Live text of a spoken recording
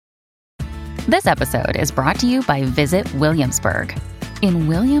This episode is brought to you by Visit Williamsburg. In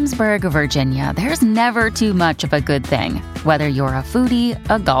Williamsburg, Virginia, there's never too much of a good thing. Whether you're a foodie,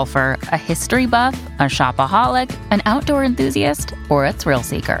 a golfer, a history buff, a shopaholic, an outdoor enthusiast, or a thrill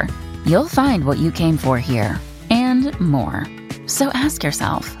seeker, you'll find what you came for here and more. So ask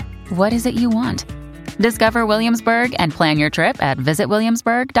yourself, what is it you want? Discover Williamsburg and plan your trip at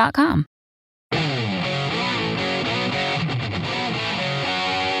visitwilliamsburg.com.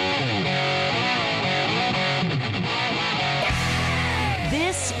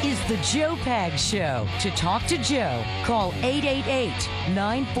 This is the Joe Pags Show. To talk to Joe, call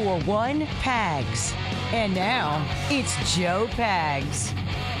 888-941-PAGS. And now, it's Joe Pags.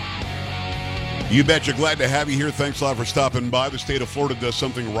 You betcha. Glad to have you here. Thanks a lot for stopping by. The state of Florida does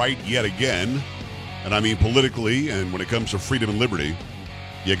something right yet again. And I mean politically, and when it comes to freedom and liberty,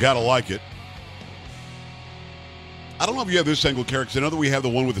 you got to like it. I don't know if you have this angle, Carrick, because I know that we have the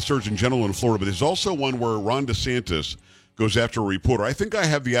one with the Surgeon General in Florida, but there's also one where Ron DeSantis goes after a reporter. I think I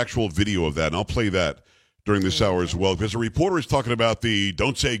have the actual video of that, and I'll play that during this hour as well, because the reporter is talking about the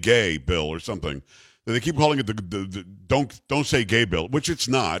Don't Say Gay bill or something. They keep calling it the Don't Say Gay bill, which it's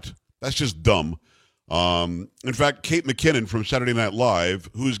not. That's just dumb. In fact, Kate McKinnon from Saturday Night Live,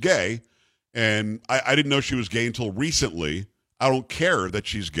 who's gay, and I didn't know she was gay until recently. I don't care that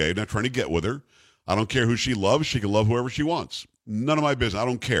she's gay. I'm not trying to get with her. I don't care who she loves. She can love whoever she wants. None of my business. I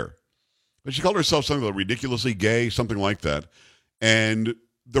don't care. But she called herself something like ridiculously gay, something like that. And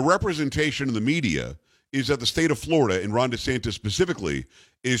the representation in the media is that the state of Florida, and Ron DeSantis specifically,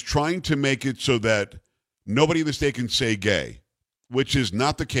 is trying to make it so that nobody in the state can say gay, which is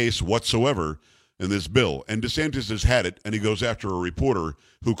not the case whatsoever in this bill. And DeSantis has had it, and he goes after a reporter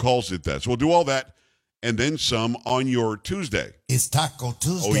who calls it that. So we'll do all that and then some on your Tuesday. It's Taco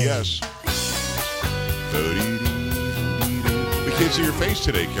Tuesday. Oh, yes. We can't see your face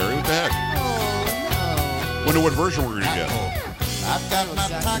today, Carrie. What the heck? Oh, no. Wonder what version we're going to get. I've got my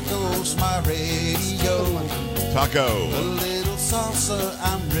tacos, my radio. Taco. A little salsa,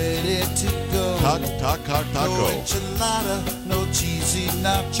 I'm ready to go. Taco. No enchilada, no cheesy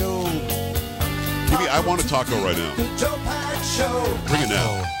nacho. TV, I want a taco right now. The Joe Pags Show. Bring it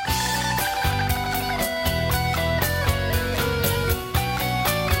now.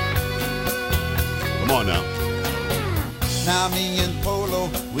 Come on now. Now me and Polo,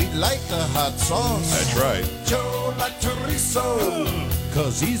 we like the hot sauce. That's right. Joe like chorizo,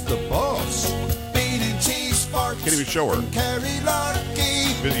 cause he's the boss. Bean and cheese farts. Can't even show her. From Carrie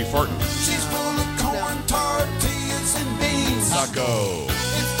Larky. Busy farting. She's full of corn, tortillas, and beans. Taco.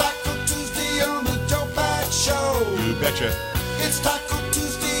 It's Taco Tuesday on the Joe Pags Show. You betcha. It's Taco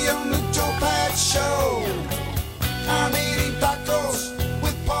Tuesday on the Joe Pags Show. I'm eating tacos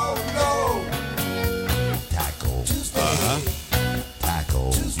with Polo. Taco Tuesday.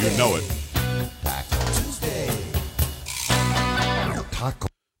 Taco Tuesday. You know it. Taco Tuesday. Taco.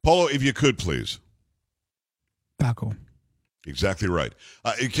 Polo, if you could, please. Taco. Exactly right.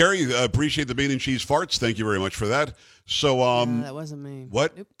 Carrie, appreciate the bean and cheese farts. Thank you very much for that. So, No, that wasn't me.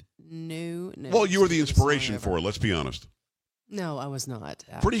 What? Nope. No. Well, you were the Stupidest song inspiration ever. for it, let's be honest. No, I was not.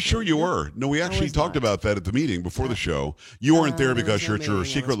 Pretty sure you were. No, we actually was talked not. about that at the meeting before the show. You weren't there there because was you're no at your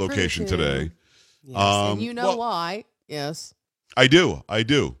meeting. I secret was pretty location sure. today. Yes. And you know well- why. Yes. I do.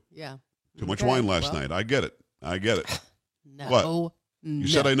 Yeah. Too much Okay, wine last well, night. I get it. No. What? You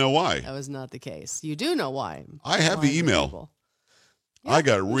said I know why. That was not the case. You do know why. I have the Why email. people. I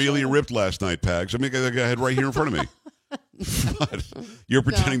got you really showed ripped last night, Pags. I mean, I had right here in front of me. But you're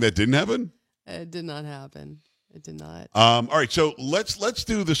pretending that didn't happen? It did not happen. It did not. All right, so let's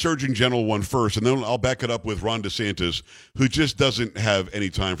do the Surgeon General one first, and then I'll back it up with Ron DeSantis, who just doesn't have any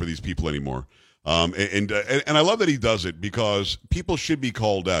time for these people anymore. And I love that he does it because people should be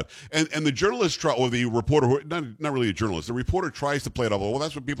called out. And the journalist or the reporter, who, not really a journalist, the reporter tries to play it off. Well,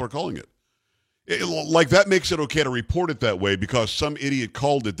 that's what people are calling it. Like that makes it okay to report it that way because some idiot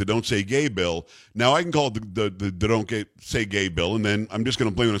called it the Don't Say Gay bill. Now I can call it the Don't Say Gay bill, and then I'm just going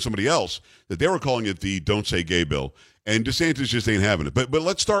to blame it on somebody else that they were calling it the Don't Say Gay bill. And DeSantis just ain't having it. But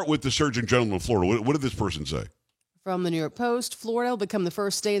let's start with the Surgeon General of Florida. What did this person say? From the New York Post, Florida will become the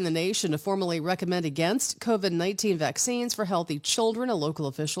first state in the nation to formally recommend against COVID-19 vaccines for healthy children, a local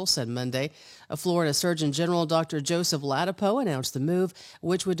official said Monday. A Florida Surgeon General Dr. Joseph Ladapo announced the move,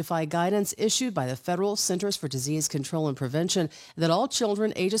 which would defy guidance issued by the Federal Centers for Disease Control and Prevention that all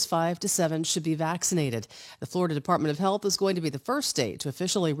children ages 5 to 7 should be vaccinated. The Florida Department of Health is going to be the first state to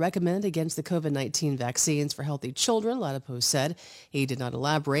officially recommend against the COVID-19 vaccines for healthy children, Ladapo said. He did not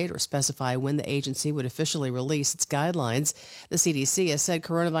elaborate or specify when the agency would officially release its guidelines. The CDC has said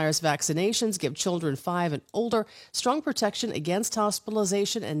coronavirus vaccinations give children 5 and older strong protection against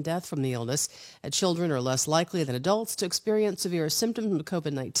hospitalization and death from the illness. Children are less likely than adults to experience severe symptoms of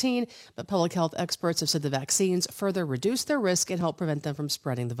COVID-19, but public health experts have said the vaccines further reduce their risk and help prevent them from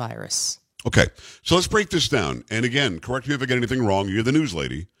spreading the virus. Okay, so let's break this down. And again, correct me if I get anything wrong. You're the news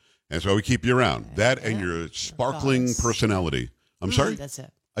lady. That's why we keep you around. That and your sparkling personality. I'm sorry? That's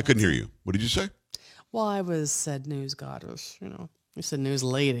it. I couldn't hear you. What did you say? Well, I said news goddess, You said news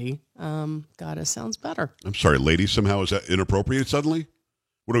lady. Goddess sounds better. I'm sorry, lady somehow. Is that inappropriate suddenly?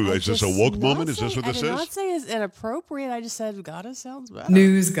 What are we, is this a woke moment? Is this what this is? I did not say it's inappropriate. I just said goddess sounds better.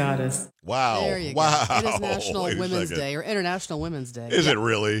 News goddess. Wow. There you wow. go. It is National Wait a Women's second. Day or International Women's Day. Is it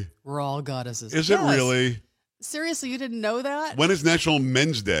really? We're all goddesses. Is it really? Seriously, you didn't know that? When is National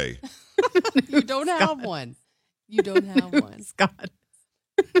Men's Day? You don't have one. You don't have one. Scott.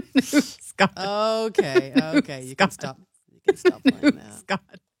 News goddess. Okay. You can stop. You can stop playing that. Scott.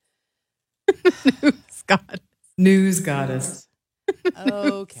 News goddess. News goddess.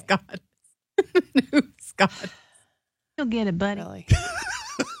 Okay. Scott. News goddess. You'll get it, buddy. Really?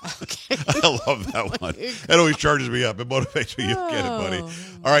 Okay. I love that one. That always charges me up. It motivates me. You get it, buddy.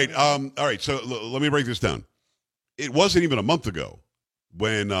 All right. All right. So let me break this down. It wasn't even a month ago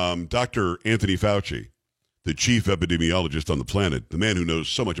when Dr. Anthony Fauci, the chief epidemiologist on the planet, the man who knows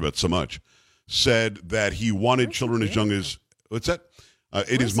so much about so much, said that he wanted children as young as, what's that?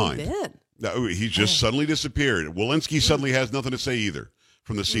 In his mind. No, he just suddenly disappeared. Walensky suddenly has nothing to say either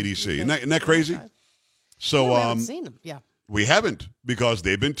from the CDC. Isn't that crazy? So we haven't seen him. Yeah. we haven't, because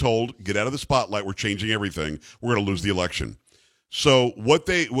they've been told, get out of the spotlight. We're changing everything. We're going to lose the election. So what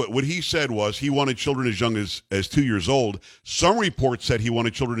he said was he wanted children as young as 2 years old. Some reports said he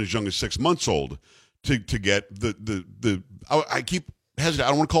wanted children as young as 6 months old to get the I keep hesitant. I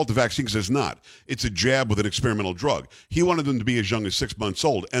don't want to call it the vaccine because it's not. It's a jab with an experimental drug. He wanted them to be as young as 6 months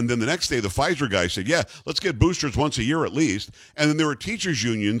old. And then the next day, the Pfizer guy said, yeah, let's get boosters once a year at least. And then there were teachers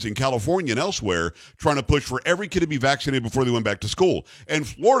unions in California and elsewhere trying to push for every kid to be vaccinated before they went back to school. And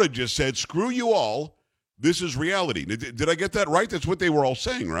Florida just said, screw you all. This is reality. Did I get that right? That's what they were all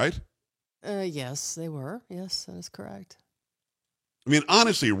saying, right? Yes, they were. Yes, that is correct. I mean,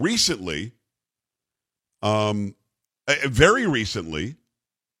 honestly, recently, very recently,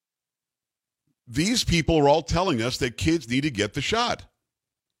 these people are all telling us that kids need to get the shot.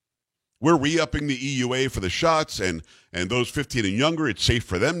 We're re-upping the EUA for the shots, and those 15 and younger, it's safe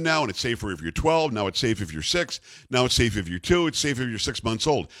for them now, and it's safer if you're 12. Now it's safe if you're 6. Now it's safe if you're 2. It's safe if you're 6 months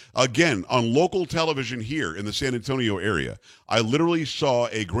old. Again, on local television here in the San Antonio area, I literally saw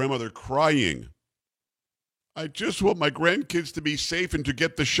a grandmother crying. I just want my grandkids to be safe and to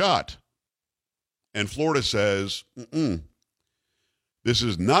get the shot. And Florida says, this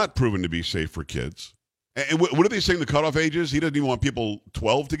is not proven to be safe for kids. And what are they saying the cutoff age is? He doesn't even want people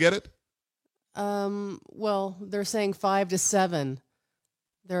 12 to get it? Well, they're saying 5 to 7.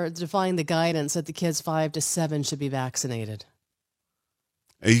 They're defying the guidance that the kids 5 to 7 should be vaccinated.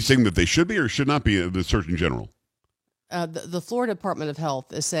 And he's saying that they should be or should not be, the Surgeon General? The Florida Department of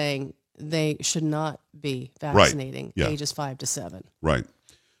Health is saying they should not be vaccinating ages 5 to 7. Right.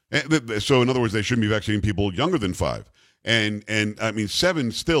 And so in other words, they shouldn't be vaccinating people younger than 5. And I mean,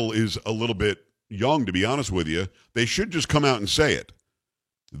 7 still is a little bit young, to be honest with you. They should just come out and say it.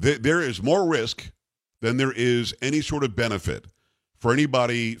 There is more risk than there is any sort of benefit for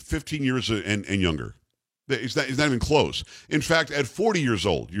anybody 15 years and younger. It's not even close. In fact, at 40 years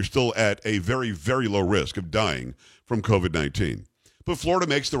old, you're still at a very, very low risk of dying from COVID-19. But Florida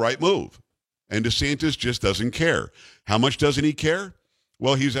makes the right move, and DeSantis just doesn't care. How much doesn't he care?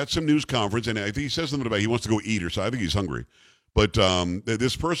 Well, he's at some news conference, and I think he says something about he wants to go eat or so. I think he's hungry. But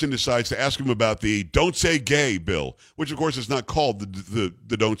this person decides to ask him about the Don't Say Gay bill, which, of course, is not called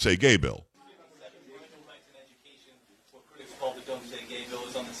the Don't Say Gay bill.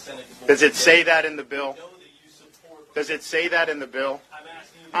 Does it say that in the bill? Does it say that in the bill?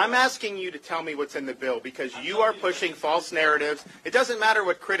 I'm asking you to tell me what's in the bill, because you are pushing false narratives. It doesn't matter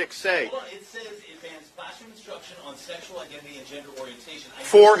what critics say. Well, it says it bans classroom instruction on sexual identity and gender orientation.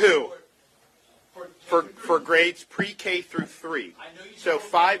 For who? For grades pre-K through 3. So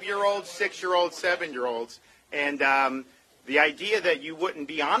 5-year-olds, 6-year-olds, 7-year-olds. And the idea that you wouldn't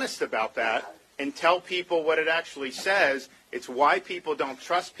be honest about that and tell people what it actually says, it's why people don't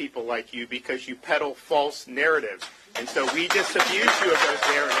trust people like you, because you peddle false narratives. And so we disabuse you of those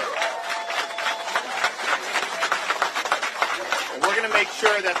narratives. And we're going to make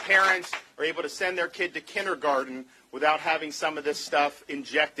sure that parents are able to send their kid to kindergarten without having some of this stuff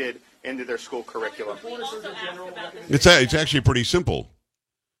injected into their school curriculum. It's actually pretty simple.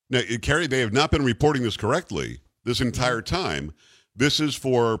 Now, Carrie, they have not been reporting this correctly, this entire time. This is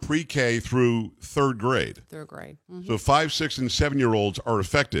for pre-K through third grade. Third grade. Mm-hmm. So 5, 6, and 7-year-olds are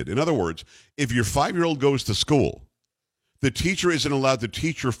affected. In other words, if your 5-year-old goes to school, the teacher isn't allowed to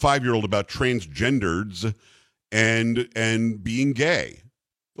teach your 5-year-old about transgenders and being gay.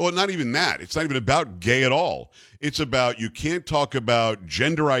 Well, not even that. It's not even about gay at all. It's about you can't talk about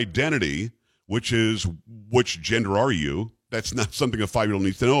gender identity, which is which gender are you? That's not something a 5-year-old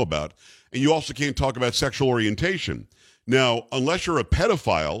needs to know about. And you also can't talk about sexual orientation. Now, unless you're a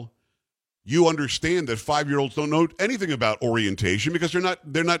pedophile, you understand that 5-year-olds don't know anything about orientation because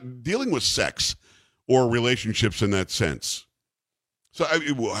they're not dealing with sex or relationships in that sense. So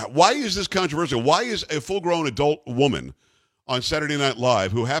why is this controversial? Why is a full-grown adult woman on Saturday Night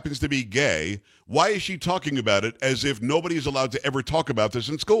Live who happens to be gay, why is she talking about it as if nobody is allowed to ever talk about this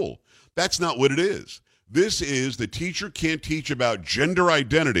in school? That's not what it is. This is the teacher can't teach about gender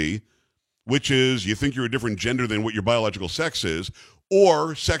identity, which is you think you're a different gender than what your biological sex is,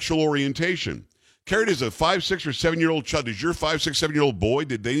 or sexual orientation. Carrie, does a 5, 6, or 7-year-old child, does your 5, 6, 7-year-old boy,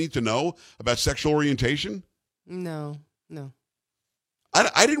 did they need to know about sexual orientation? No.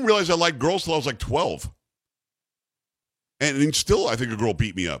 I didn't realize I liked girls till I was like 12. And still, I think a girl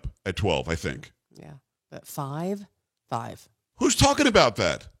beat me up at 12, I think. Yeah. But 5? Who's talking about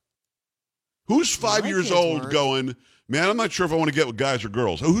that? Who's 5 years old going, man, I'm not sure if I want to get with guys or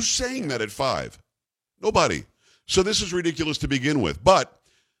girls. Who's saying that at 5? Nobody. So this is ridiculous to begin with. But,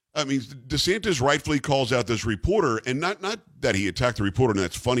 I mean, DeSantis rightfully calls out this reporter, and not that he attacked the reporter and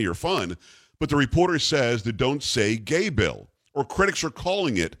that's funny or fun, but the reporter says the Don't Say Gay bill, or critics are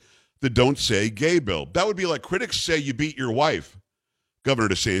calling it the Don't Say Gay bill. That would be like critics say you beat your wife, Governor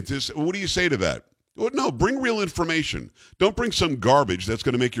DeSantis. What do you say to that? Well, no, bring real information. Don't bring some garbage that's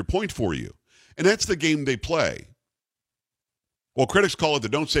going to make your point for you. And that's the game they play. Well, critics call it the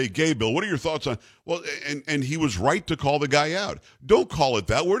Don't Say Gay bill. What are your thoughts on? Well, and he was right to call the guy out. Don't call it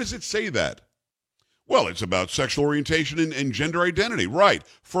that. Where does it say that? Well, it's about sexual orientation and gender identity. Right.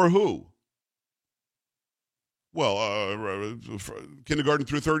 For who? Well, kindergarten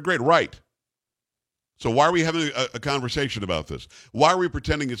through third grade. Right. So why are we having a conversation about this? Why are we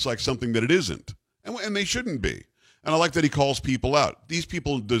pretending it's like something that it isn't? And they shouldn't be. And I like that he calls people out. These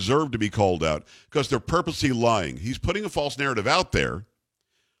people deserve to be called out because they're purposely lying. He's putting a false narrative out there.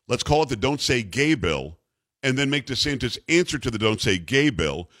 Let's call it the Don't Say Gay bill, and then make DeSantis answer to the Don't Say Gay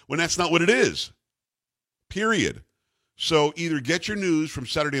bill when that's not what it is. Period. So either get your news from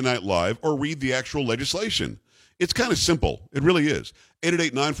Saturday Night Live or read the actual legislation. It's kind of simple. It really is.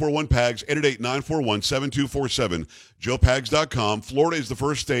 888-941-PAGS, 888-941-7247, joepags.com. Florida is the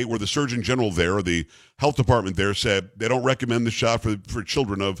first state where the Surgeon General there, or the health department there, said they don't recommend the shot for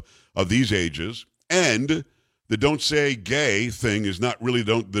children of these ages. And the Don't Say Gay thing is not really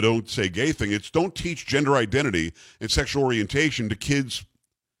the Don't Say Gay thing. It's don't teach gender identity and sexual orientation to kids,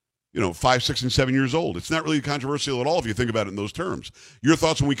 5, 6, and 7 years old. It's not really controversial at all if you think about it in those terms. Your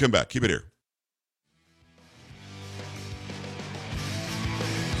thoughts when we come back. Keep it here.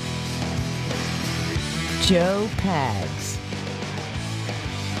 Joe Pags.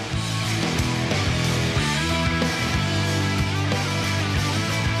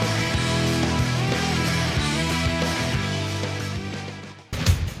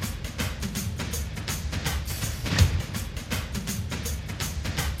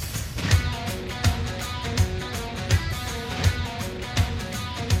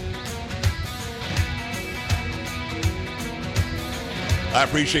 I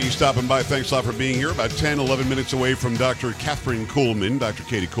appreciate you stopping by. Thanks a lot for being here. About 10, 11 minutes away from Dr. Catherine Kuhlman, Dr.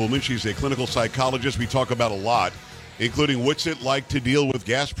 Katie Kuhlman. She's a clinical psychologist. We talk about a lot, including what's it like to deal with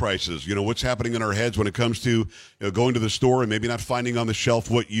gas prices. What's happening in our heads when it comes to going to the store and maybe not finding on the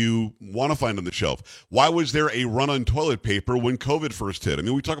shelf what you want to find on the shelf. Why was there a run on toilet paper when COVID first hit? I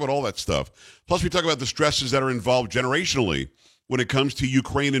mean, we talk about all that stuff. Plus, we talk about the stresses that are involved generationally when it comes to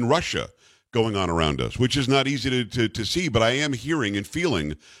Ukraine and Russia going on around us, which is not easy to see, but I am hearing and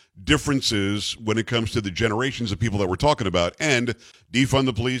feeling differences when it comes to the generations of people that we're talking about. And defund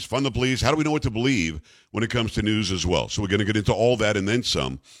the police, fund the police. How do we know what to believe when it comes to news as well? So we're going to get into all that and then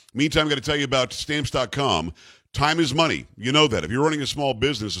some. Meantime, I'm going to tell you about Stamps.com. Time is money. You know that. If you're running a small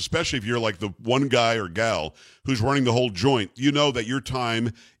business, especially if you're like the one guy or gal who's running the whole joint, you know that your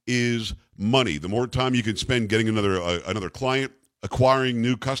time is money. The more time you can spend getting another client, acquiring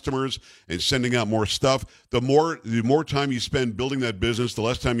new customers, and sending out more stuff, the more time you spend building that business, the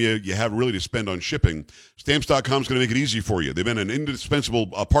less time you have really to spend on shipping. Stamps.com is going to make it easy for you. They've been an indispensable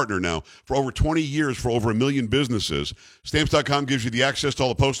partner now for over 20 years for over 1 million businesses. Stamps.com gives you the access to all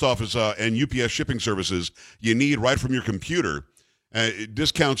the post office and UPS shipping services you need right from your computer.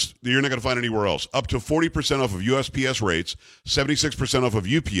 Discounts you're not going to find anywhere else. Up to 40% off of USPS rates, 76% off of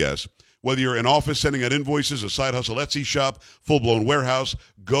UPS. Whether you're an office sending out invoices, a side hustle Etsy shop, full-blown warehouse,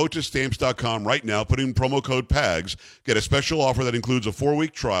 go to Stamps.com right now. Put in promo code PAGS. Get a special offer that includes a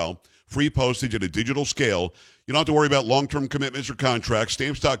 4-week trial, free postage at a digital scale. You don't have to worry about long-term commitments or contracts.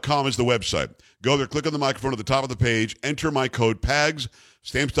 Stamps.com is the website. Go there, click on the microphone at the top of the page, enter my code PAGS.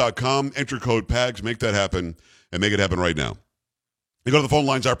 Stamps.com, enter code PAGS. Make that happen, and make it happen right now. You go to the phone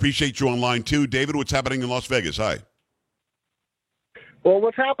lines. I appreciate you on line 2. David, what's happening in Las Vegas? Hi. Well,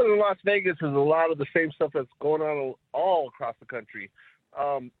 what's happening in Las Vegas is a lot of the same stuff that's going on all across the country.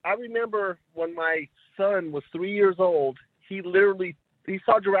 I remember when my son was 3 years old, he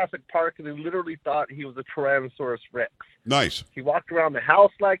saw Jurassic Park and he literally thought he was a Tyrannosaurus Rex. Nice. He walked around the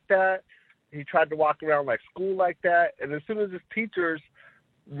house like that. He tried to walk around like school like that. And as soon as his teachers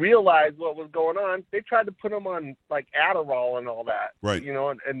realized what was going on, they tried to put him on like Adderall and all that. Right. You know,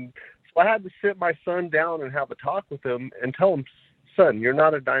 and so I had to sit my son down and have a talk with him and tell him, son, you're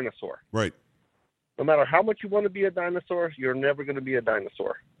not a dinosaur. Right. No matter how much you want to be a dinosaur, you're never going to be a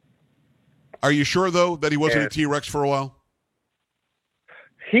dinosaur. Are you sure, though, that he wasn't a T-Rex for a while?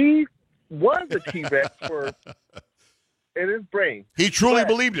 He was a T-Rex in his brain. He truly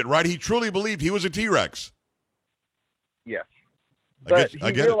believed it, right? He truly believed he was a T-Rex. Yes. But he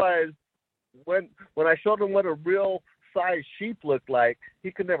I get realized when I showed him what a real size sheep looked like,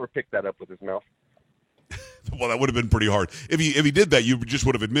 he could never pick that up with his mouth. Well, that would have been pretty hard. If he did that, you just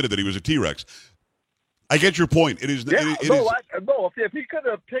would have admitted that he was a T-Rex. I get your point. It is. Yeah, if he could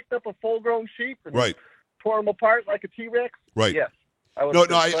have picked up a full-grown sheep and tore him apart like a T-Rex, right? Yes.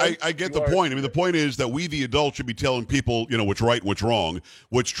 I get the point. I mean, the point is that we, the adults, should be telling people, what's right and what's wrong,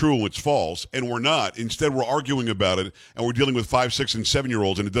 what's true and what's false, and we're not. Instead, we're arguing about it, and we're dealing with 5, 6, and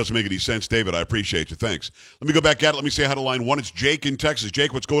 7-year-olds, and it doesn't make any sense. David, I appreciate you. Thanks. Let me go back at it. Let me say hi to line 1. It's Jake in Texas.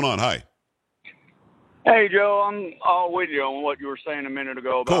 Jake, what's going on? Hi. Hey, Joe, I'm all with you on what you were saying a minute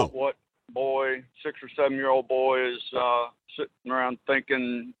ago about what 6 or 7-year-old boy is sitting around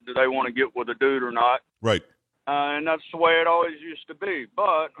thinking, do they want to get with a dude or not? Right. And that's the way it always used to be.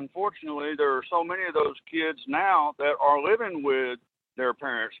 But unfortunately, there are so many of those kids now that are living with their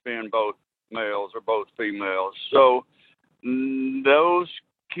parents being both males or both females. So those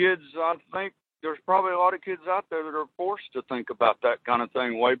kids, I think there's probably a lot of kids out there that are forced to think about that kind of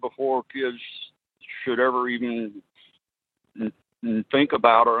thing way before kids should ever even think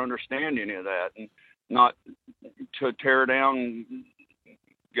about or understand any of that. And not to tear down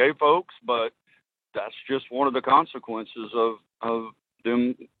gay folks, but that's just one of the consequences of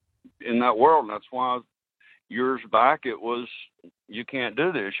them in that world. And that's why years back it was, you can't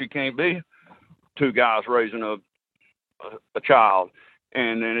do this. You can't be 2 guys raising a child.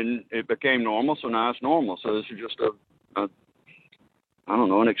 And then it became normal, so now it's normal. So this is just an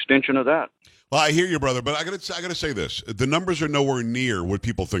extension of that. Well, I hear you, brother, but I gotta say this. The numbers are nowhere near what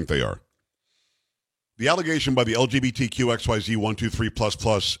people think they are. The allegation by the LGBTQ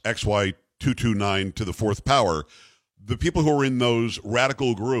XYZ123++ XY229 to the 4th power, the people who are in those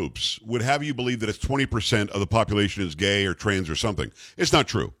radical groups would have you believe that it's 20% of the population is gay or trans or something. It's not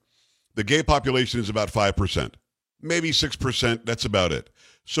true. The gay population is about 5%, maybe 6%. That's about it.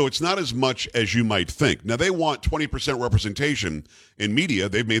 So it's not as much as you might think. Now, they want 20% representation in media.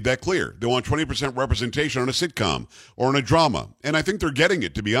 They've made that clear. They want 20% representation on a sitcom or in a drama. And I think they're getting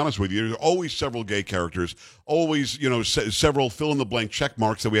it, to be honest with you. There's always several gay characters, always, several fill-in-the-blank check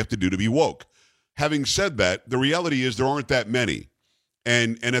marks that we have to do to be woke. Having said that, the reality is there aren't that many.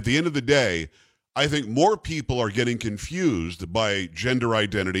 And at the end of the day, I think more people are getting confused by gender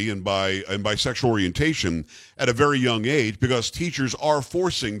identity and by sexual orientation at a very young age because teachers are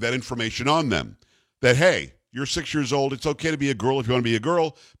forcing that information on them. That, hey, you're 6 years old. It's okay to be a girl if you want to be a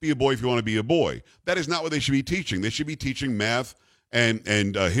girl. Be a boy if you want to be a boy. That is not what they should be teaching. They should be teaching math and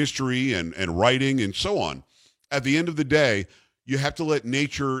history and writing and so on. At the end of the day, you have to let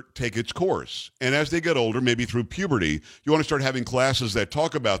nature take its course. And as they get older, maybe through puberty, you want to start having classes that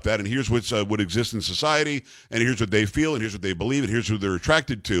talk about that, and here's what exists in society, and here's what they feel, and here's what they believe, and here's who they're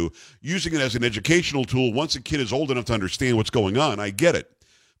attracted to, using it as an educational tool. Once a kid is old enough to understand what's going on, I get it.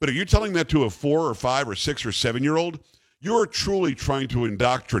 But if you're telling that to a 4 or 5 or 6 or 7-year-old, you're truly trying to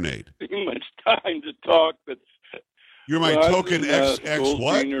indoctrinate. Too much time to talk, but you're my token X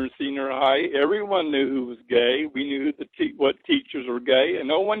what? Senior high. Everyone knew who was gay. We knew what teachers were gay, and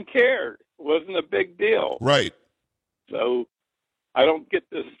no one cared. It wasn't a big deal. Right. So I don't get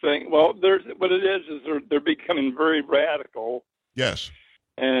this thing. Well, what it is they're becoming very radical. Yes.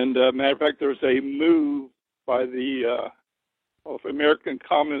 And matter of fact, there's a move by the American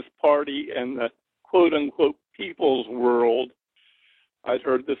Communist Party and the quote-unquote people's world I'd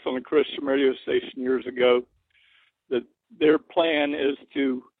heard this on a Christian radio station years ago, that their plan is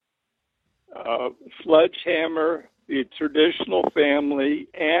to sledgehammer the traditional family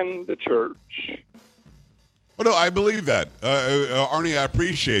and the church. Oh, no, I believe that. Arnie, I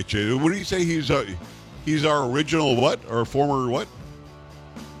appreciate you. What do you say? He's our original what? Or former what?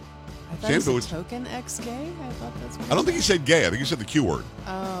 I thought he said token ex-gay? I thought that's what I don't think he said gay. I think he said the Q word.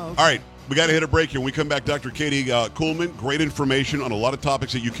 Oh, okay. All right, we got to hit a break here. When we come back, Dr. Katie Kuhlman, great information on a lot of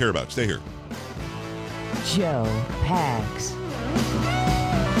topics that you care about. Stay here. Joe Pags.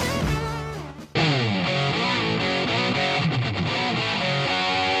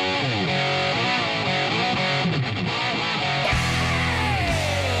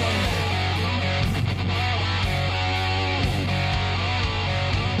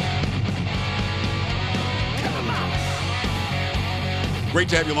 Great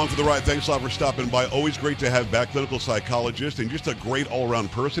to have you along for the ride. Thanks a lot for stopping by. Always great to have back clinical psychologist and just a great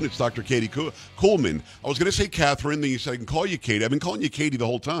all-around person. It's Dr. Katie Kuhlman. I was going to say Catherine, then you said I can call you Katie. I've been calling you Katie the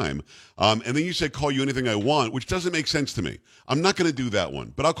whole time. And then you said call you anything I want, which doesn't make sense to me. I'm not going to do that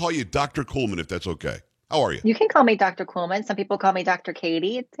one, but I'll call you Dr. Kuhlman if that's okay. How are you? You can call me Dr. Kuhlman. Some people call me Dr.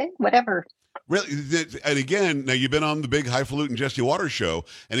 Katie. It's whatever. Really? And again, now you've been on the big highfalutin Jesse Waters show,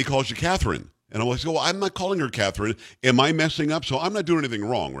 and he calls you Catherine. And I'm like, well, I'm not calling her Catherine. Am I messing up? So I'm not doing anything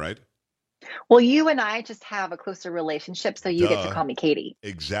wrong, right? Well, you and I just have a closer relationship, so you get to call me Katie.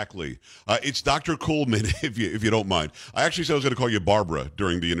 Exactly. It's Dr. Kuhlman, if you don't mind. I actually said I was going to call you Barbara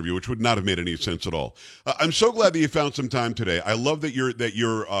during the interview, which would not have made any sense at all. I'm so glad that you found some time today. I love that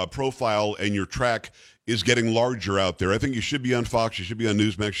your profile and your track is getting larger out there. I think you should be on Fox, you should be on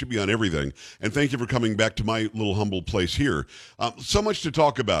Newsmax, you should be on everything. And thank you for coming back to my little humble place here. So much to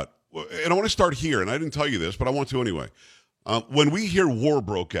talk about. And I want to start here, and I didn't tell you this, but I want to anyway. When we hear war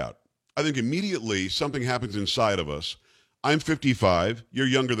broke out, I think immediately something happens inside of us. I'm 55. You're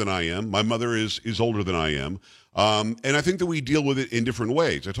younger than I am. My mother is older than I am. And I think that we deal with it in different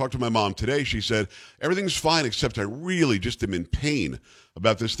ways. I talked to my mom today. She said, everything's fine, except I really just am in pain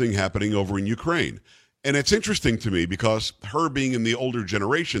about this thing happening over in Ukraine. And it's interesting to me because her being in the older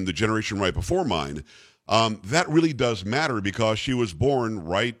generation, the generation right before mine, that really does matter because she was born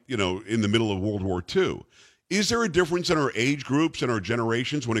right, in the middle of World War II. Is there a difference in our age groups and our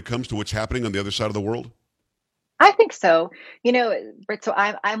generations when it comes to what's happening on the other side of the world? I think so. Britt, so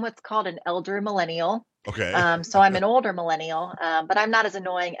I'm what's called an elder millennial. Okay. So I'm an older millennial, but I'm not as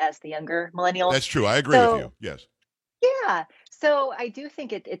annoying as the younger millennials. That's true. I agree with you. Yes. Yeah. So I do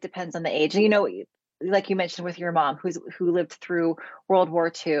think it depends on the age. Like you mentioned with your mom, who lived through World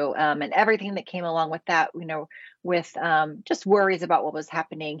War II, and everything that came along with that, with just worries about what was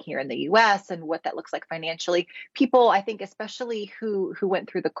happening here in the U.S. and what that looks like financially. People, I think, especially who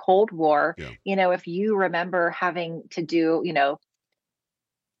went through the Cold War, if you remember having to do,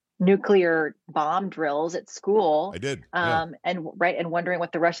 nuclear bomb drills at school. I did. And wondering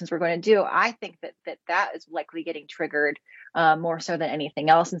what the Russians were going to do. I think that is likely getting triggered more so than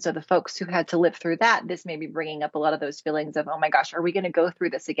anything else. And so the folks who had to live through that, this may be bringing up a lot of those feelings of, oh my gosh, are we going to go through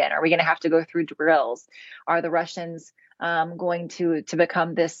this again? Are we going to have to go through drills? Are the Russians going to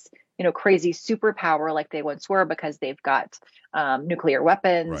become this, crazy superpower like they once were because they've got nuclear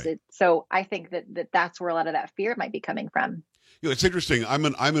weapons? Right. So I think that's where a lot of that fear might be coming from. It's interesting. I'm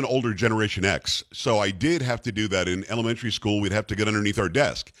an older Generation X, so I did have to do that in elementary school. We'd have to get underneath our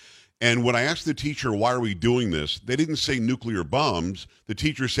desk. And when I asked the teacher, why are we doing this? They didn't say nuclear bombs. The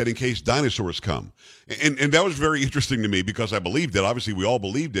teacher said in case dinosaurs come. And that was very interesting to me because I believed it. Obviously, we all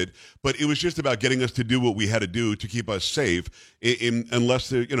believed it. But it was just about getting us to do what we had to do to keep us safe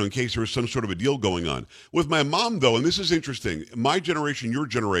unless, in case there was some sort of a deal going on. With my mom, though, and this is interesting, my generation, your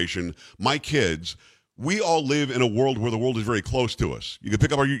generation, my kids, we all live in a world where the world is very close to us. You can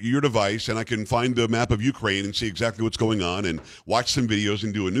pick up your device, and I can find the map of Ukraine and see exactly what's going on and watch some videos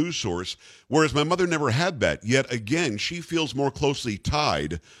and do a news source, whereas my mother never had that. Yet, again, she feels more closely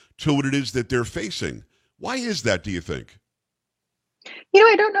tied to what it is that they're facing. Why is that, do you think?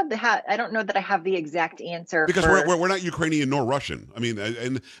 I don't know that I have the exact answer. Because we're not Ukrainian nor Russian. I mean,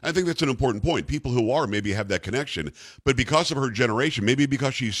 and I think that's an important point. People who are maybe have that connection, but because of her generation, maybe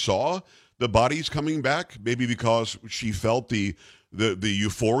because she saw the bodies coming back, maybe because she felt the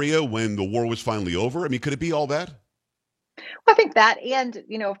euphoria when the war was finally over. I mean, could it be all that? Well, I think that, and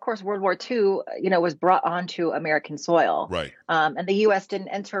of course, World War II, was brought onto American soil, right? And the U.S. didn't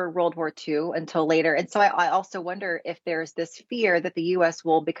enter World War II until later, and so I also wonder if there's this fear that the U.S.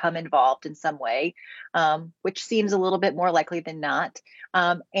 will become involved in some way, which seems a little bit more likely than not.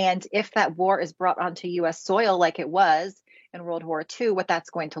 And if that war is brought onto U.S. soil, like it was, in World War II, what that's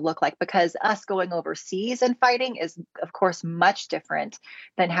going to look like, because us going overseas and fighting is, of course, much different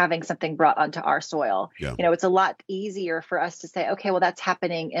than having something brought onto our soil. Yeah. It's a lot easier for us to say, okay, well, that's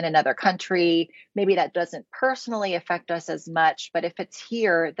happening in another country. Maybe that doesn't personally affect us as much, but if it's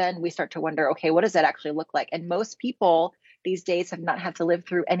here, then we start to wonder, okay, what does that actually look like? And most people these days have not had to live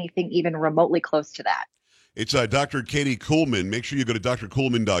through anything even remotely close to that. It's Dr. Katie Kuhlman. Make sure you go to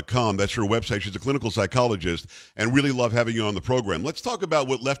drkuhlman.com. That's her website. She's a clinical psychologist and really love having you on the program. Let's talk about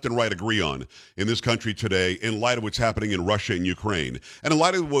what left and right agree on in this country today in light of what's happening in Russia and Ukraine and in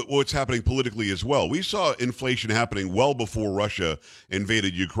light of what's happening politically as well. We saw inflation happening well before Russia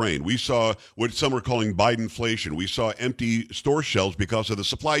invaded Ukraine. We saw what some are calling Bidenflation. We saw empty store shelves because of the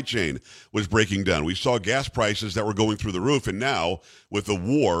supply chain was breaking down. We saw gas prices that were going through the roof. And now with the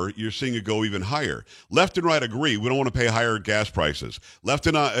war, you're seeing it go even higher. Left and right agree we don't want to pay higher gas prices. Left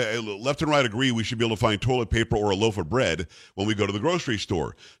and right agree we should be able to find toilet paper or a loaf of bread when we go to the grocery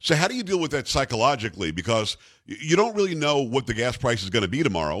store. So how do you deal with that psychologically? Because you don't really know what the gas price is going to be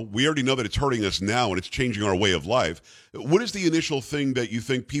tomorrow. We already know that it's hurting us now and it's changing our way of life. What is the initial thing that you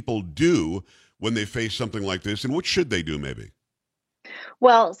think people do when they face something like this, and what should they do maybe?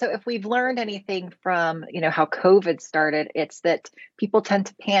 Well, so if we've learned anything from, how COVID started, it's that people tend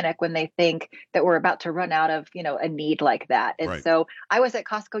to panic when they think that we're about to run out of, a need like that. And Right. so I was at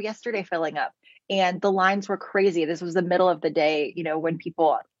Costco yesterday filling up, and the lines were crazy. This was the middle of the day, when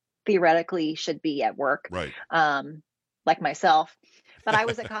people theoretically should be at work, Right. like myself. But I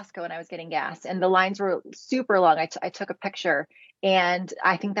was at Costco and I was getting gas, and the lines were super long. I took a picture, and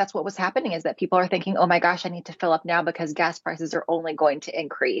I think that's what was happening, is that people are thinking, oh my gosh, I need to fill up now because gas prices are only going to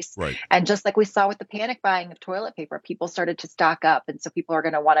increase. Right. And just like we saw with the panic buying of toilet paper, people started to stock up. And so people are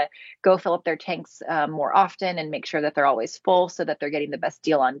going to want to go fill up their tanks more often and make sure that they're always full so that they're getting the best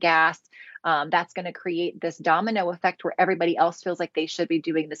deal on gas. That's going to create this domino effect where everybody else feels like they should be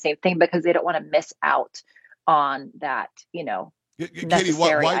doing the same thing because they don't want to miss out on that, Katie,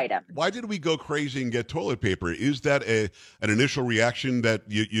 necessary item. why did we go crazy and get toilet paper? Is that an initial reaction that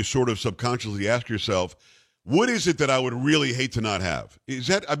you sort of subconsciously ask yourself, what is it that I would really hate to not have? Is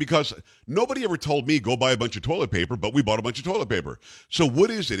that because nobody ever told me go buy a bunch of toilet paper, but we bought a bunch of toilet paper. So what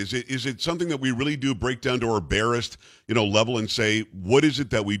is it? Is it something that we really do break down to our barest, level and say, what is it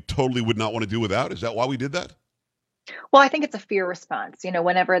that we totally would not want to do without? Is that why we did that? Well, I think it's a fear response.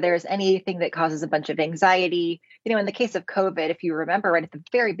 Whenever there's anything that causes a bunch of anxiety, in the case of COVID, if you remember right at the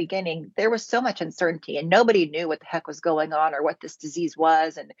very beginning, there was so much uncertainty and nobody knew what the heck was going on or what this disease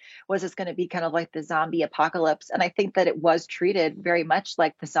was. And was this going to be kind of like the zombie apocalypse? And I think that it was treated very much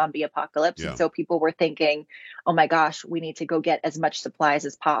like the zombie apocalypse. Yeah. And so people were thinking, oh my gosh, we need to go get as much supplies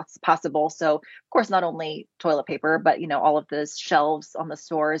as possible. So of course, not only toilet paper, but, all of the shelves on the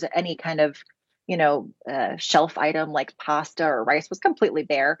stores, any kind of shelf item like pasta or rice was completely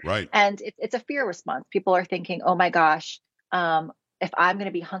bare. Right. And it's a fear response. People are thinking, oh my gosh, if I'm going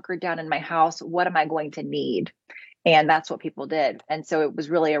to be hunkered down in my house, what am I going to need? And that's what people did. And so it was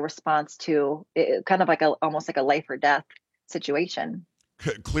really a response to kind of like almost like a life or death situation.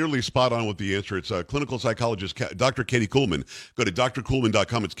 Clearly spot on with the answer. It's clinical psychologist Dr. Katie Kuhlman. Go to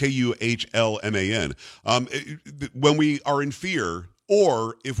drkuhlman.com. It's Kuhlman. When we are in fear,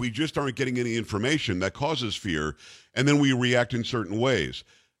 or if we just aren't getting any information that causes fear, and then we react in certain ways.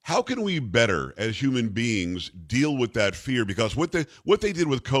 How can we better, as human beings, deal with that fear? Because what they did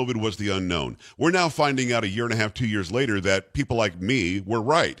with COVID was the unknown. We're now finding out a year and a half, 2 years later, that people like me were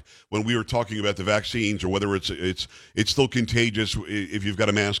right when we were talking about the vaccines or whether it's still contagious if you've got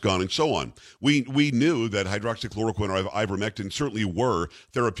a mask on and so on. We knew that hydroxychloroquine or ivermectin certainly were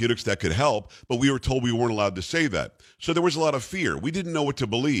therapeutics that could help, but we were told we weren't allowed to say that. So there was a lot of fear. We didn't know what to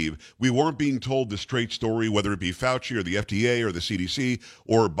believe. We weren't being told the straight story, whether it be Fauci or the FDA or the CDC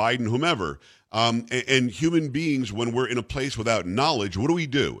or Biden, whomever. And human beings, when we're in a place without knowledge, what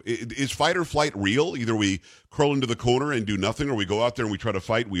do? Is fight or flight real? Either we curl into the corner and do nothing, or we go out there and we try to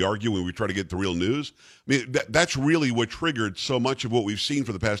fight, we argue, and we try to get the real news. I mean, that's really what triggered so much of what we've seen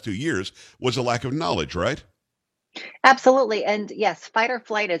for the past 2 years was a lack of knowledge, right? Absolutely. And yes, fight or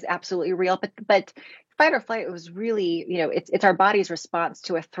flight is absolutely real, but fight or flight was really, it's our body's response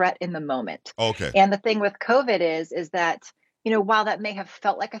to a threat in the moment. Okay. And the thing with COVID is that, while that may have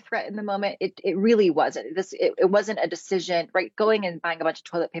felt like a threat in the moment, it really wasn't. It wasn't a decision, right? Going and buying a bunch of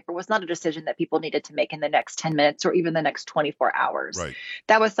toilet paper was not a decision that people needed to make in the next 10 minutes or even the next 24 hours. Right.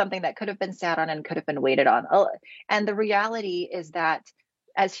 That was something that could have been sat on and could have been waited on. And the reality is that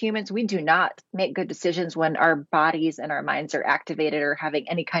as humans, we do not make good decisions when our bodies and our minds are activated or having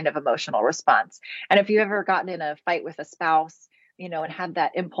any kind of emotional response. And if you've ever gotten in a fight with a spouse, and have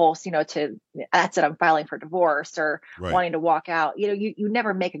that impulse, to, that's it, I'm filing for divorce or Right. wanting to walk out. You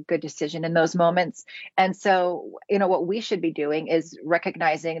never make a good decision in those moments. And so, what we should be doing is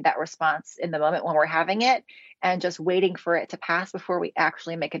recognizing that response in the moment when we're having it and just waiting for it to pass before we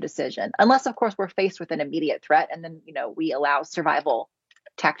actually make a decision. Unless, of course, we're faced with an immediate threat and then, we allow survival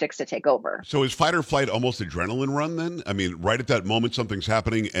tactics to take over. So is fight or flight almost adrenaline run then? I mean, right at that moment something's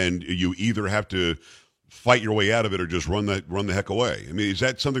happening and you either have to fight your way out of it or just run the heck away. I mean, is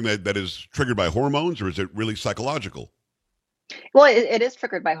that something that is triggered by hormones or is it really psychological? Well, it is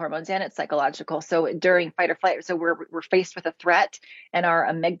triggered by hormones and it's psychological. So during fight or flight, so we're faced with a threat and our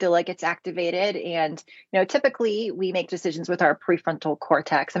amygdala gets activated. And, typically we make decisions with our prefrontal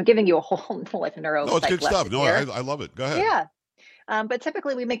cortex. I'm giving you a whole like neuro. No, it's good stuff. No, I love it. Go ahead. Yeah. But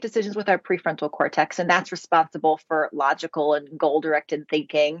typically we make decisions with our prefrontal cortex, and that's responsible for logical and goal-directed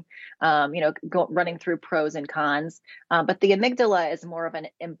thinking, running through pros and cons. But the amygdala is more of an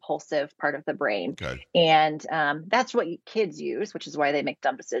impulsive part of the brain. Okay. And that's what kids use, which is why they make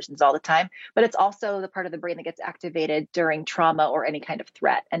dumb decisions all the time. But it's also the part of the brain that gets activated during trauma or any kind of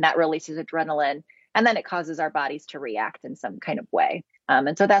threat, and that releases adrenaline. And then it causes our bodies to react in some kind of way.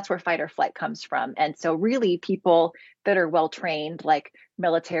 And so that's where fight or flight comes from. And so really people that are well trained, like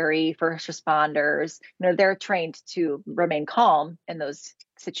military, first responders, they're trained to remain calm in those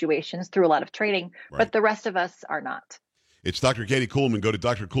situations through a lot of training, Right. but the rest of us are not. It's Dr. Katie Kuhlman. Go to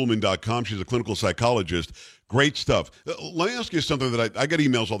drkuhlman.com. She's a clinical psychologist. Great stuff. Let me ask you something that I get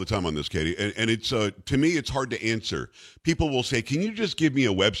emails all the time on this, Katie, and it's to me, it's hard to answer. People will say, can you just give me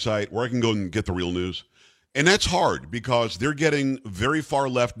a website where I can go and get the real news? And that's hard because they're getting very far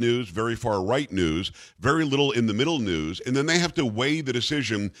left news, very far right news, very little in the middle news, and then they have to weigh the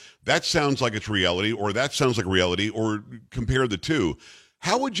decision, that sounds like it's reality, or that sounds like reality, or compare the two.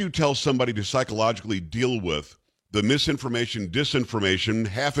 How would you tell somebody to psychologically deal with the misinformation, disinformation,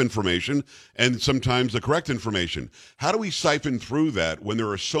 half information, and sometimes the correct information? How do we siphon through that when there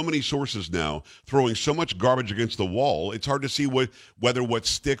are so many sources now throwing so much garbage against the wall? It's hard to see whether what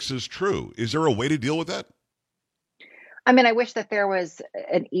sticks is true. Is there a way to deal with that? I mean, I wish that there was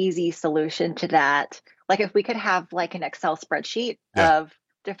an easy solution to that. Like if we could have like an Excel spreadsheet of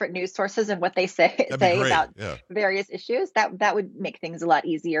different news sources and what they say about various issues, that would make things a lot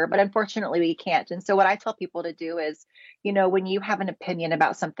easier. But unfortunately, we can't. And so what I tell people to do is, when you have an opinion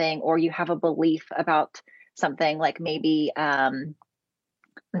about something or you have a belief about something, like maybe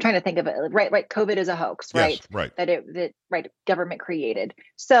I'm trying to think of it. Right. COVID is a hoax, right? Yes, right. That government created.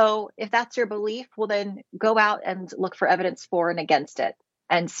 So if that's your belief, well, then go out and look for evidence for and against it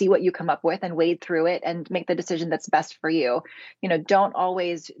and see what you come up with and wade through it and make the decision that's best for you. Don't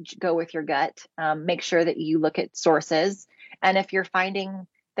always go with your gut. Make sure that you look at sources. And if you're finding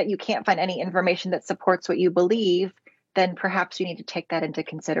that you can't find any information that supports what you believe, then perhaps you need to take that into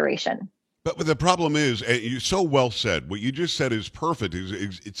consideration. But the problem is, you so well said. What you just said is perfect.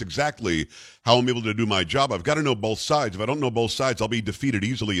 It's exactly how I'm able to do my job. I've got to know both sides. If I don't know both sides, I'll be defeated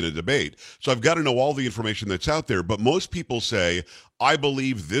easily in a debate. So I've got to know all the information that's out there. But most people say, I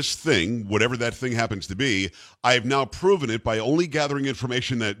believe this thing, whatever that thing happens to be. I have now proven it by only gathering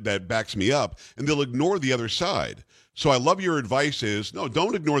information that backs me up, and they'll ignore the other side. So I love your advice is, no,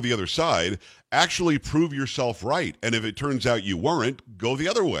 don't ignore the other side. Actually prove yourself right. And if it turns out you weren't, go the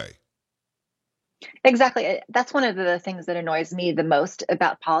other way. Exactly. That's one of the things that annoys me the most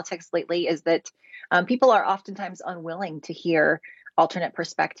about politics lately is that people are oftentimes unwilling to hear alternate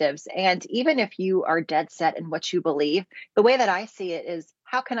perspectives. And even if you are dead set in what you believe, the way that I see it is,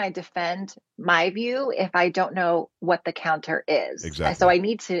 how can I defend my view if I don't know what the counter is? Exactly. So I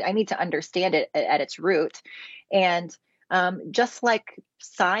need to understand it at its root. And just like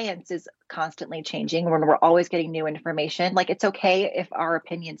science is constantly changing when we're always getting new information, like it's okay if our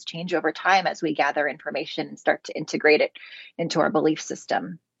opinions change over time as we gather information and start to integrate it into our belief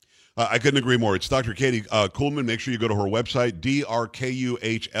system. I couldn't agree more. It's Dr. Katie Kuhlman. Make sure you go to her website,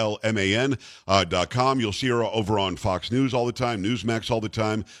 drkuhlman.com. You'll see her over on Fox News all the time, Newsmax all the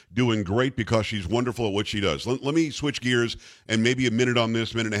time, doing great because she's wonderful at what she does. Let me switch gears and maybe a minute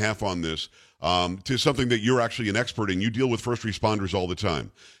and a half on this. To something that you're actually an expert in. You deal with first responders all the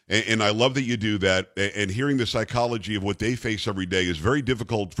time. And I love that you do that. And hearing the psychology of what they face every day is very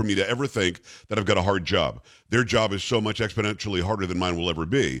difficult for me to ever think that I've got a hard job. Their job is so much exponentially harder than mine will ever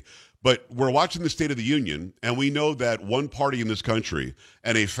be. But we're watching the State of the Union, and we know that one party in this country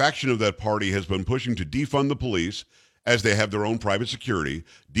and a faction of that party has been pushing to defund the police as they have their own private security,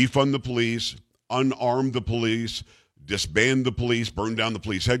 defund the police, unarm the police, disband the police, burn down the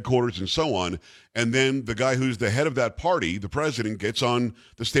police headquarters, and so on. And then the guy who's the head of that party, the president, gets on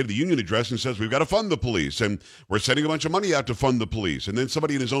the State of the Union address and says, we've got to fund the police, and we're sending a bunch of money out to fund the police. And then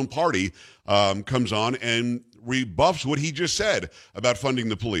somebody in his own party comes on and rebuffs what he just said about funding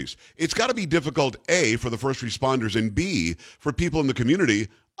the police. It's got to be difficult, A, for the first responders, and B, for people in the community.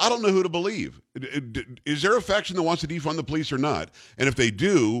 I don't know who to believe. Is there a faction that wants to defund the police or not? And if they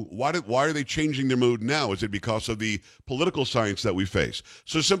do, why are they changing their mood now? Is it because of the political science that we face?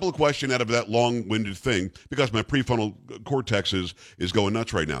 So simple question out of that long-winded thing, because my prefrontal cortex is going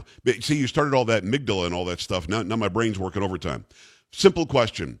nuts right now. But see, you started all that amygdala and all that stuff. Now my brain's working overtime. Simple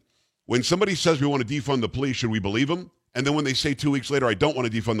question. When somebody says we want to defund the police, should we believe them? And then when they say 2 weeks later, I don't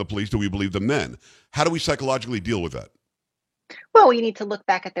want to defund the police, do we believe them then? How do we psychologically deal with that? Well, you need to look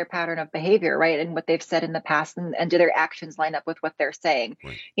back at their pattern of behavior, right, and what they've said in the past, and do their actions line up with what they're saying?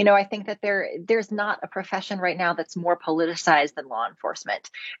 Right. You know, I think that there's not a profession right now that's more politicized than law enforcement,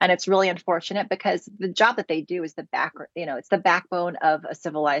 and it's really unfortunate because the job that they do is it's the backbone of a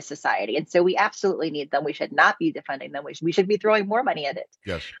civilized society, and so we absolutely need them. We should not be defunding them. We should be throwing more money at it.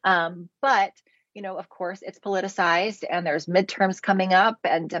 Yes. But of course, it's politicized, and there's midterms coming up,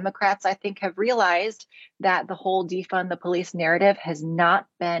 and Democrats, I think, have realized that the whole defund the police narrative has not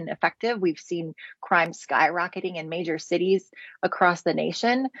been effective. We've seen crime skyrocketing in major cities across the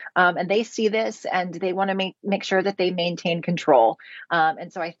nation, and they see this, and they want to make sure that they maintain control.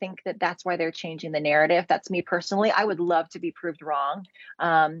 And so I think that that's why they're changing the narrative. That's me personally. I would love to be proved wrong.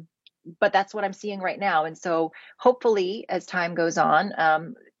 But that's what I'm seeing right now. And so hopefully, as time goes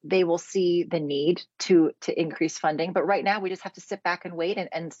on, they will see the need to increase funding. But right now, we just have to sit back and wait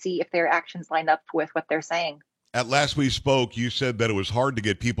and see if their actions line up with what they're saying. At last we spoke, you said that it was hard to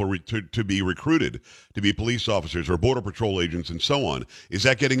get people to be recruited to be police officers or border patrol agents and so on. Is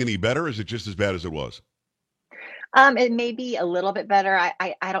that getting any better, or is it just as bad as it was? It may be a little bit better.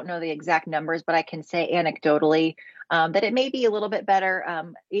 I don't know the exact numbers, but I can say anecdotally that it may be a little bit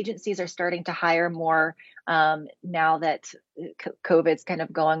better. Agencies are starting to hire more now that COVID's kind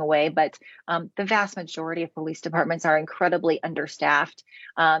of going away, but the vast majority of police departments are incredibly understaffed,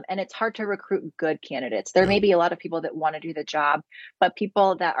 and it's hard to recruit good candidates. There may be a lot of people that want to do the job, but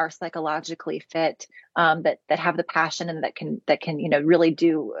people that are psychologically fit, that have the passion and that can really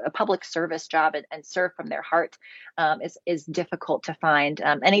do a public service job and serve from their heart is difficult to find.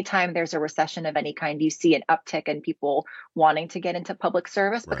 Anytime there's a recession of any kind, you see an uptick in people wanting to get into public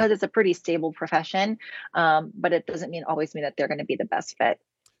service because it's a pretty stable profession, but it doesn't always mean that they're going to be the best fit.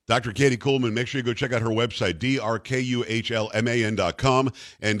 Dr. Katie Kuhlman, make sure you go check out her website, drkuhlman.com,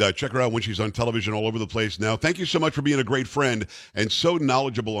 and check her out when she's on television all over the place now. Thank you so much for being a great friend and so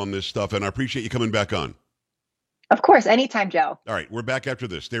knowledgeable on this stuff, and I appreciate you coming back on. Of course, anytime, Joe. All right, we're back after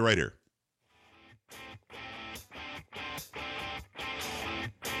this. Stay right here.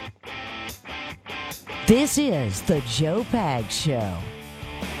 This is the Joe Pags Show.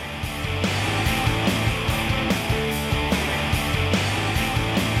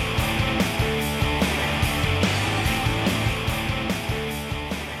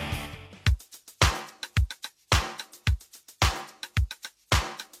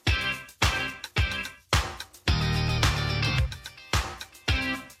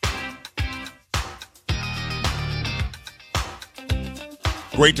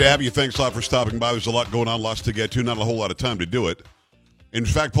 Great to have you. Thanks a lot for stopping by. There's a lot going on, lots to get to, not a whole lot of time to do it. In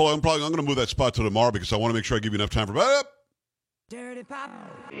fact, Paul, I'm going to move that spot to tomorrow because I want to make sure I give you enough time for... Dirty Pop.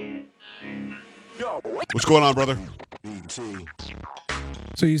 What's going on, brother?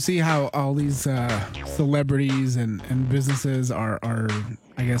 So you see how all these celebrities and businesses are,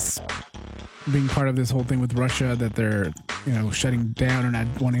 I guess, being part of this whole thing with Russia, that they're, shutting down or not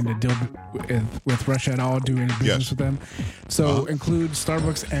wanting to deal with Russia at all, doing business with them. So include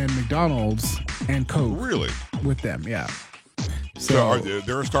Starbucks and McDonald's and Coke. Really? With them, yeah. So are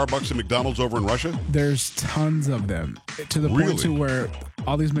there are Starbucks and McDonald's over in Russia? There's tons of them, to the point to where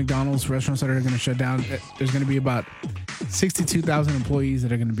all these McDonald's restaurants that are going to shut down, there's going to be about 62,000 employees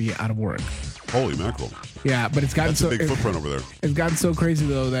that are going to be out of work. Holy mackerel. Yeah, but it's gotten That's a big footprint over there. It's gotten so crazy,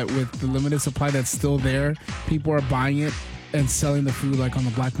 though, that with the limited supply that's still there, people are buying it and selling the food like on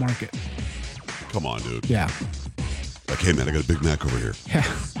the black market. Come on, dude. Yeah. Like, hey, man, I got a Big Mac over here. Yeah.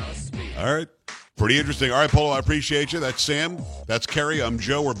 All right. Pretty interesting. All right, Polo, I appreciate you. That's Sam. That's Carrie. I'm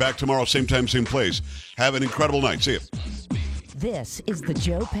Joe. We're back tomorrow, same time, same place. Have an incredible night. See you. This is the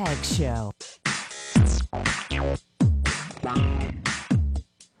Joe Pags Show.